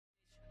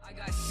I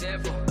got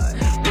several.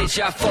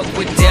 Bitch, I fuck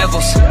with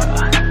devils.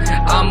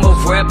 I'm a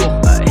rebel.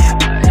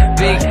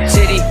 Big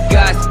titty,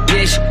 got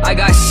bitch, I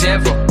got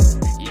several.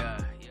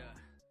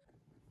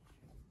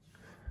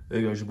 There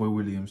you go, it's your boy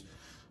Williams.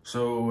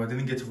 So I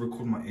didn't get to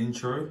record my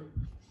intro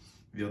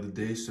the other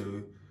day,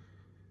 so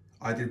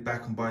I did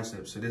back and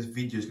biceps. So this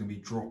video is gonna be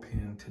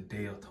dropping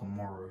today or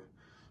tomorrow.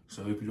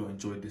 So I hope you all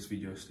enjoyed this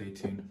video. Stay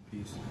tuned.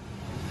 Peace.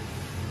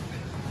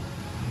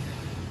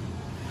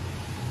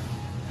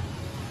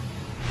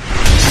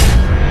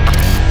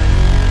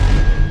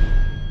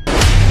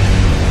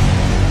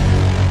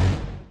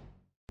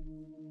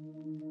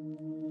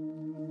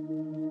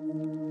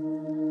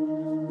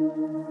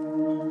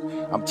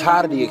 I'm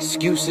tired of the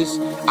excuses.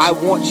 I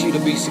want you to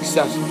be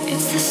successful.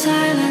 It's the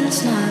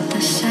silence, not the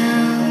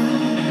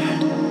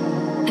sound.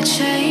 It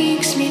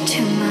shakes me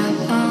to my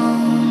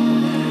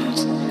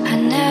bones. I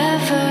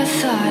never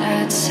thought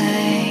I'd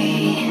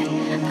say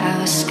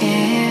I was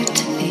scared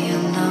to be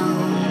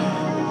alone.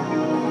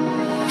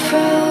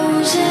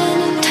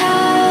 Frozen in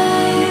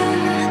time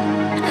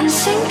and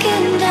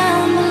sinking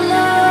down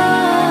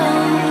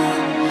below.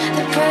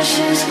 The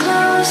pressure's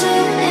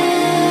closing in.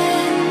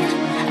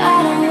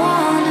 I don't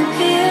wanna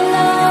be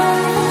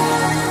alone.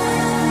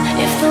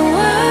 If the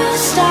world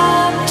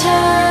stopped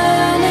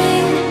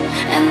turning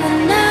and the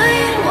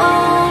night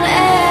won't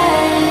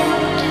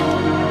end,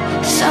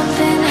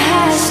 something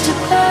has to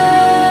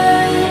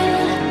burn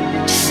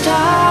to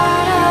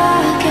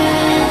start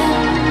again.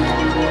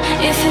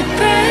 If it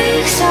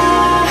breaks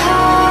our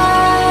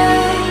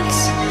hearts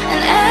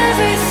and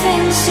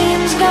everything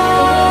seems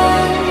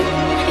gone,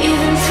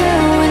 even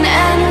through an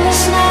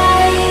endless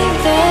night,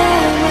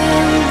 there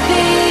will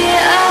be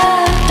a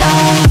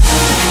dawn.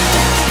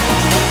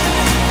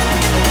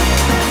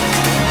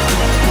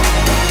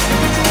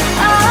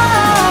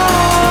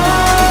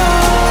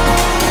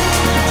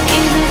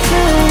 Even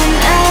through an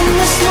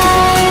endless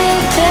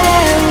night,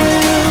 there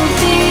will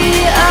be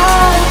a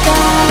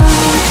dawn.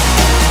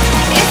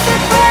 If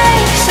it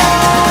breaks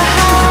our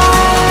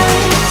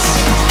hearts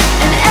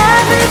and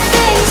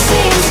everything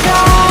seems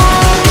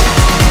gone,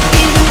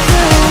 even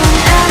through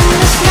an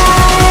endless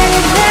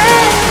night,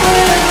 there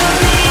will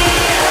be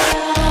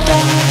a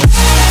dawn.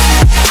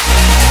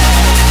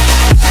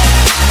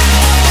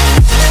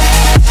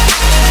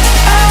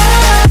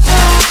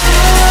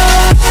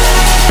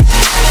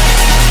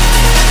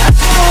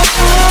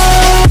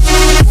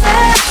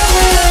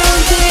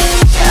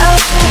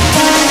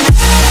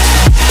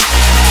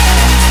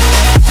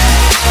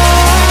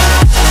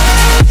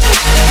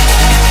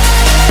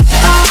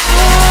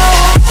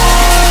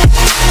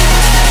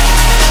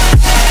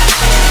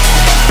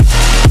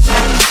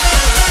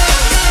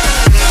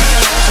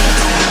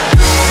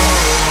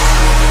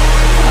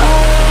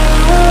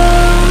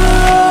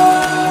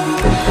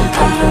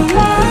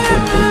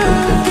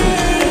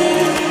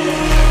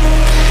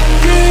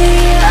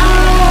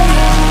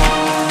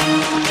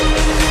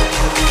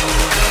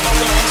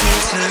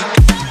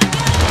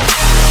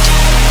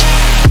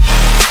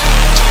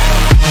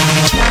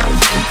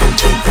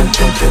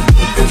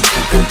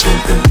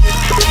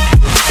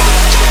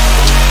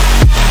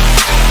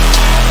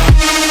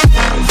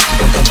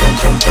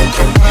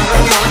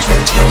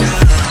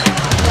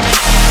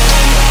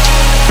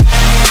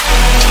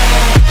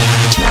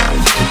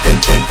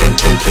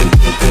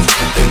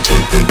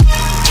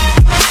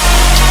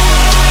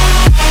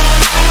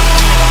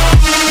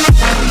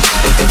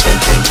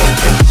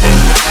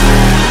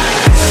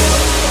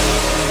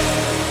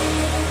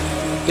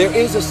 There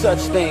is a such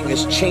thing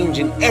as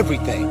changing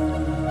everything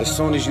as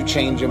soon as you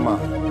change your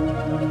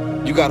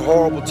mind. You got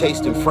horrible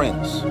taste in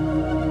friends.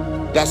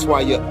 That's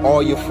why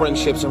all your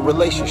friendships and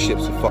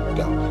relationships are fucked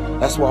up.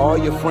 That's why all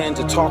your friends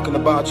are talking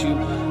about you,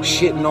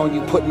 shitting on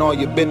you, putting all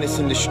your business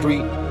in the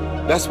street.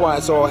 That's why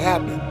it's all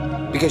happening,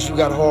 because you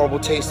got horrible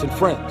taste in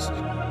friends.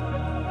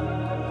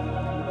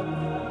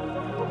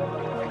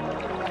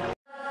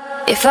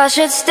 If I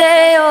should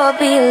stay or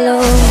be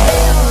alone,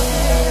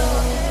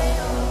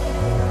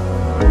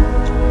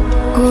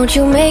 won't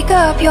you make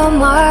up your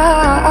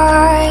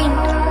mind?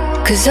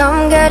 'Cause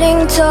I'm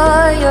getting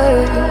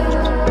tired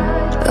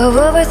of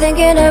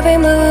overthinking every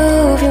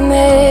move you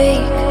make.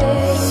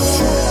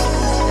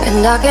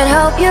 And I can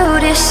help you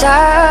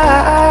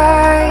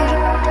decide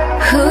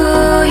who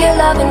you're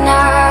loving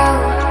now,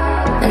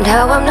 and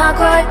how I'm not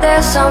quite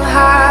there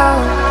somehow.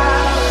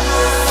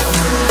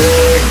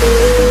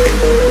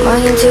 My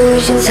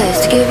intuition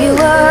says to give you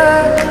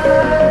up,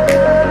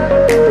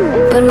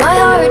 but my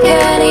heart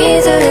can't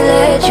easily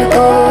let you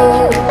go.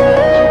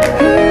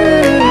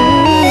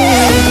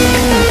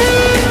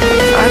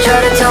 I try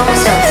to tell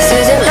myself this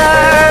isn't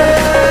love,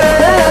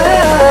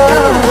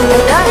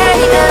 and I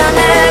hate that I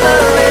never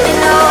really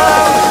know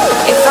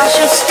if I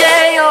should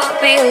stay or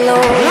be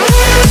alone.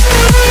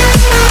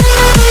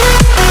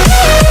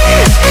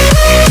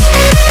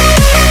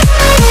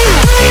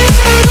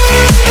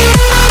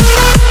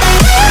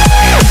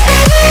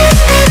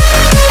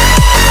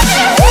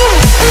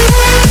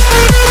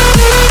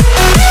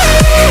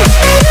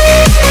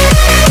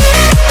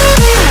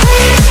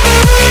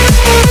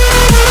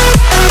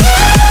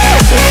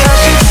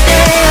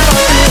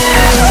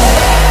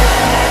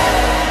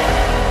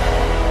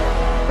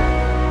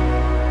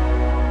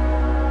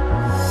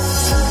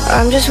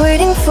 I'm just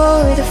waiting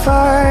for the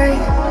fire,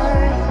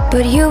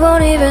 but you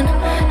won't even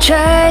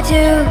try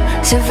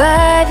to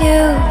survive.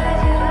 You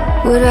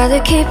would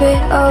rather keep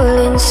it all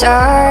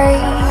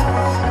inside,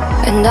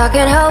 and I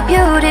can help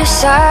you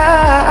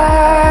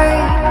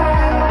decide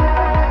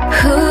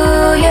who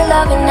you're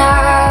loving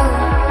now,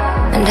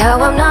 and how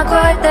I'm not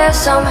quite there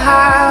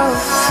somehow.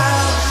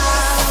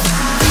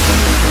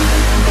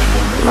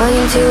 My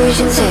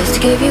intuition says to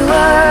give you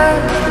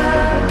up,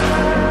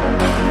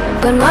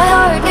 but my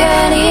heart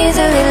can't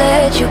easily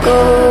let you go.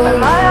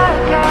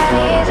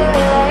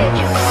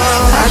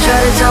 I try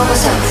to tell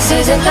myself this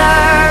isn't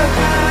love,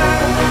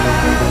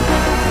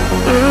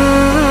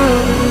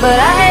 but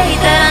I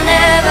hate that I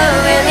never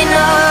really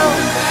know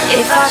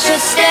if I should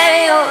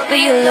stay or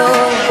be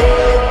alone.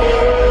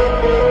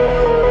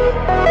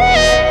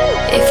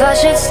 If I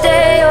should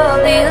stay or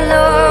be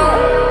alone.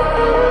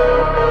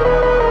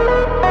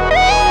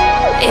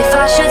 If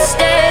I should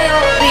stay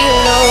or be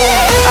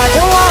alone. I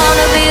don't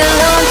wanna be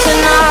alone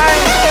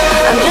tonight.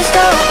 I'm just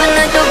hoping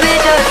that you'll be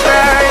just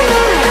right.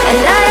 And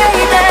I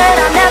hate that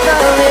I never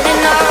really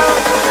know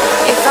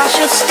if I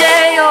should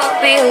stay or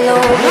be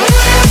alone.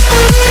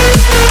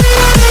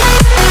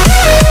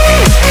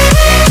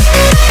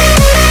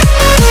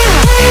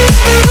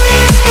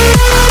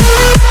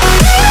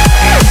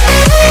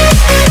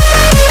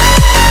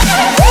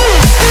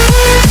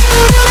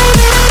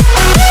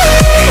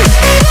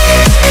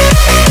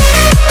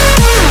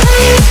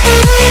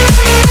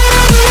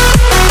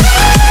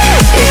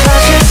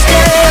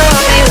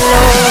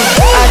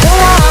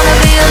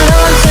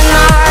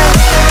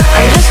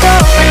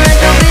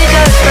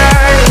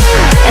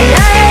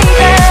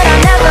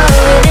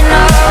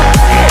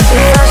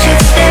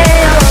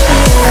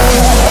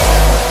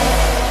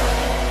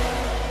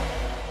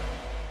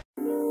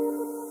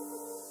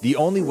 The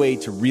only way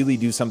to really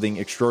do something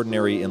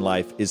extraordinary in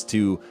life is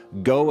to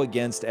go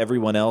against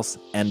everyone else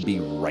and be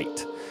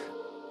right.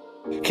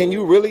 Can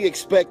you really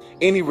expect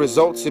any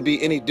results to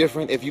be any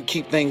different if you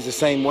keep things the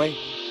same way?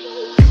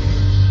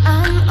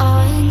 I'm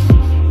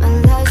on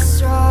my last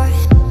straw.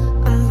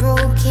 I'm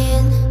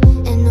broken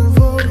and I'm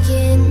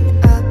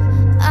woken up.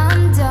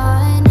 I'm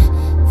done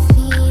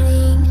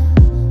feeling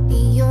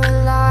your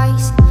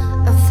lies.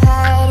 I've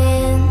had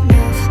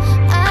enough.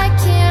 I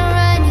can't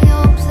run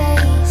your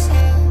place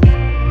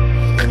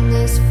in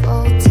this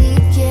faulty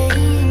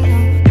game.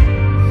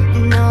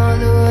 And all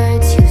the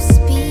words you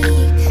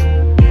speak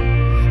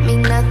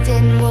mean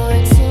nothing more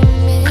to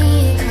me.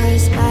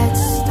 'Cause I'd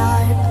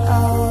start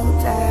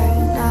over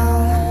now.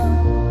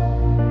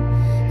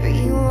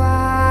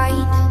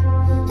 Rewind.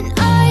 And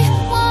I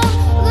won't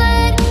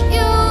let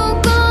you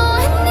go.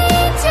 I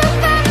need you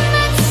by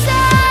my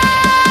side.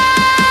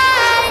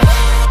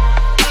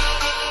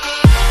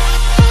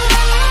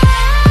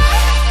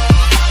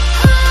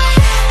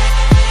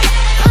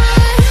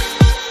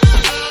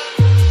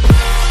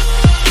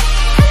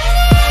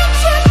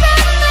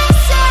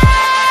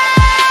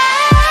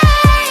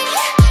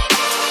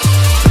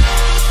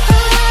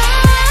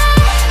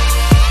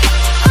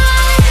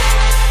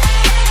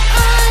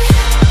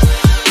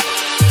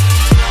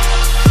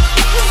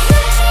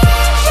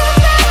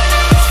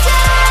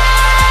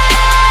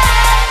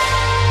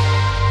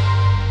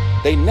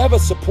 They never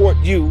support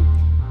you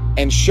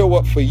and show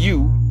up for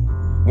you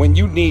when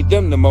you need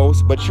them the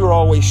most, but you're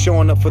always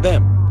showing up for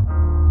them.